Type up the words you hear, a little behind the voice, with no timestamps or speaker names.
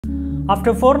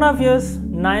After 4.5 years,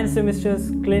 9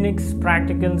 semesters, clinics,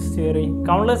 practicals, theory,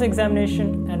 countless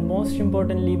examination, and most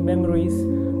importantly memories,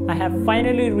 I have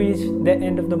finally reached the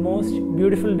end of the most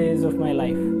beautiful days of my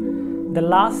life. The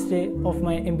last day of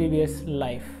my MBBS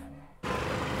life.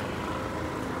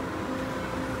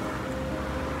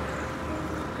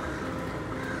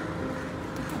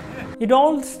 It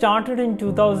all started in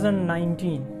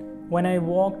 2019 when I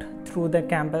walked through the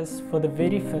campus for the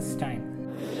very first time.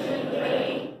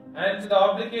 And to the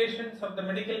obligations of the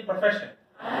medical profession.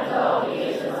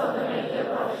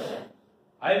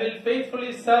 I will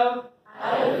faithfully serve.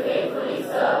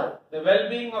 The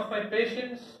well-being of my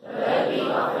patients.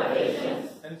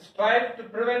 And strive to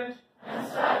prevent.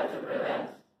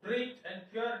 Treat and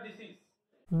cure disease.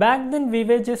 Back then we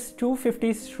were just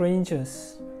 250 strangers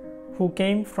who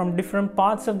came from different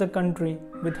parts of the country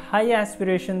with high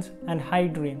aspirations and high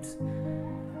dreams.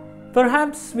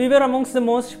 Perhaps we were amongst the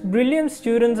most brilliant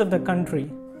students of the country,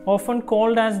 often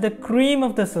called as the cream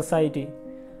of the society.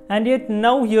 And yet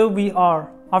now here we are,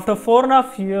 after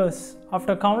 4.5 years,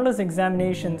 after countless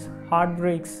examinations,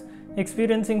 heartbreaks,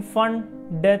 experiencing fun,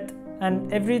 death and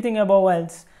everything above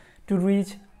else, to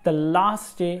reach the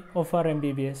last day of our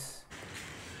MBBS.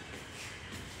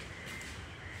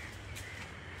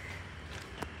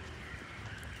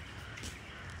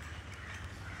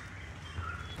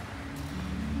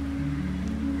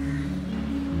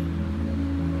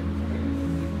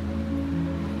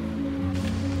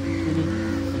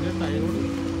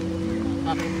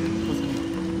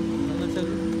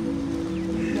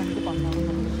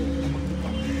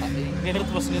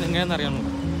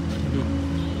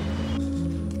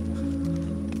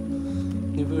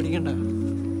 നീ പേടിക്കണ്ട,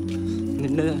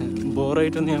 നിന്റെ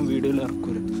ബോറായിട്ടൊന്നും ഞാൻ വീഡിയോയിൽ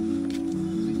ഇറക്കൂല.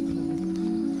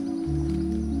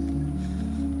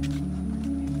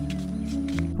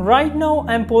 Right now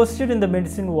I am posted in the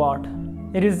medicine ward.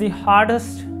 It is the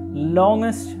hardest,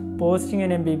 longest posting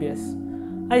in MBBS.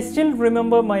 I still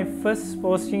remember my first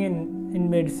posting in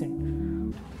medicine.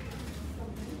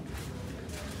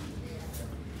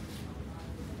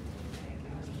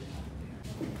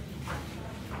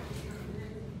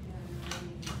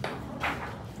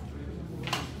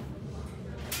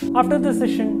 After the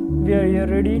session, we are here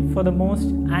ready for the most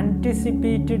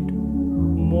anticipated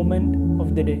moment of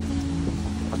the day.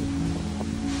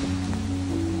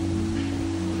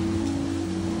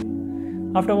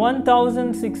 After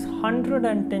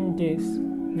 1610 days,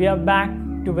 we are back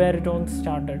to where it all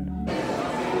started.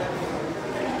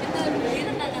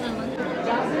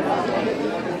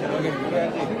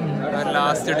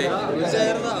 Last day.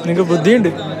 നിങ്ങൾക്ക്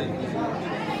ബുദ്ധിയുണ്ട്.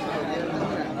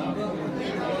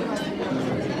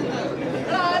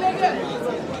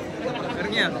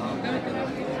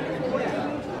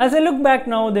 As I look back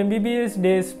now, the MBBS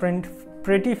days went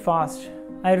pretty fast.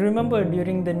 I remember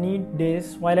during the NEET days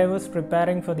while I was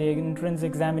preparing for the entrance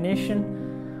examination,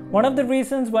 one of the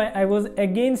reasons why I was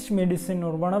against medicine,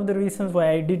 or one of the reasons why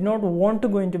I did not want to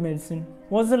go into medicine,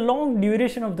 was the long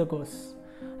duration of the course.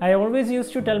 I always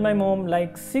used to tell my mom,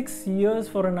 like 6 years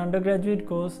for an undergraduate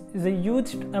course is a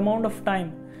huge amount of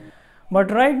time. But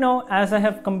right now, as I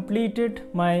have completed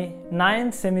my 9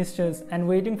 semesters and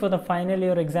waiting for the final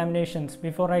year examinations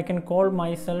before I can call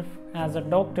myself as a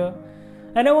doctor,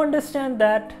 I now understand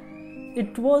that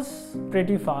it was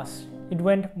pretty fast. It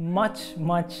went much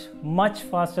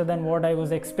faster than what I was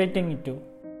expecting it to.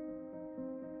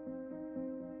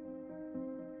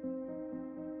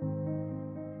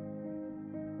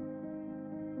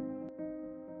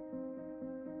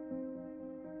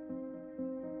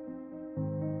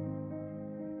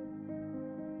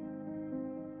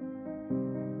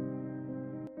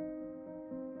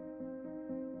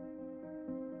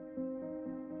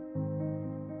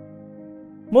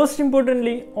 Most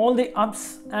importantly, all the ups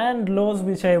and lows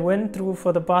which I went through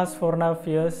for the past 4.5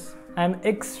 years, I am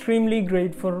extremely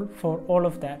grateful for all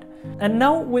of that. And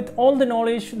now with all the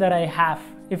knowledge that I have,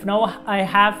 if now I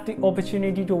have the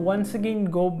opportunity to once again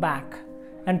go back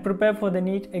and prepare for the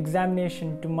NEET examination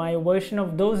to my version of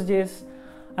those days,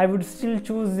 I would still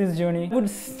choose this journey. I would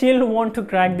still want to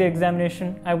crack the examination.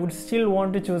 I would still want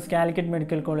to choose Calicut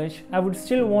Medical College. I would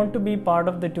still want to be part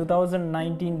of the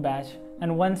 2019 batch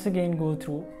and once again go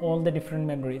through all the different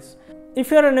memories.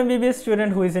 If you are an MBBS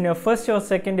student who is in your first or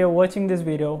second year watching this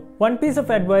video, one piece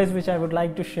of advice which I would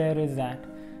like to share is that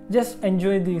just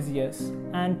enjoy these years.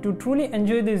 And to truly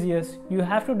enjoy these years, you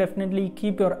have to definitely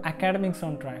keep your academics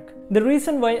on track. The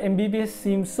reason why MBBS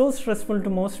seems so stressful to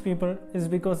most people is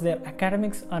because their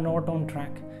academics are not on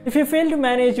track. If you fail to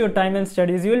manage your time and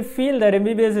studies, you will feel that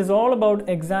MBBS is all about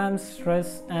exams,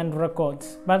 stress and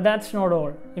records. But that's not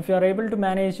all. If you are able to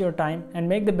manage your time and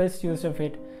make the best use of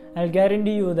it, I'll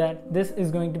guarantee you that this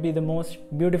is going to be the most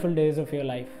beautiful days of your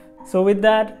life. So with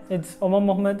that, it's Omer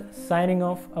Mohammed signing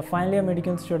off, a final year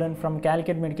medical student from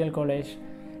Calicut Medical College.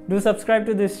 Do subscribe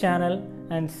to this channel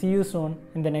and see you soon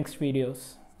in the next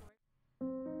videos.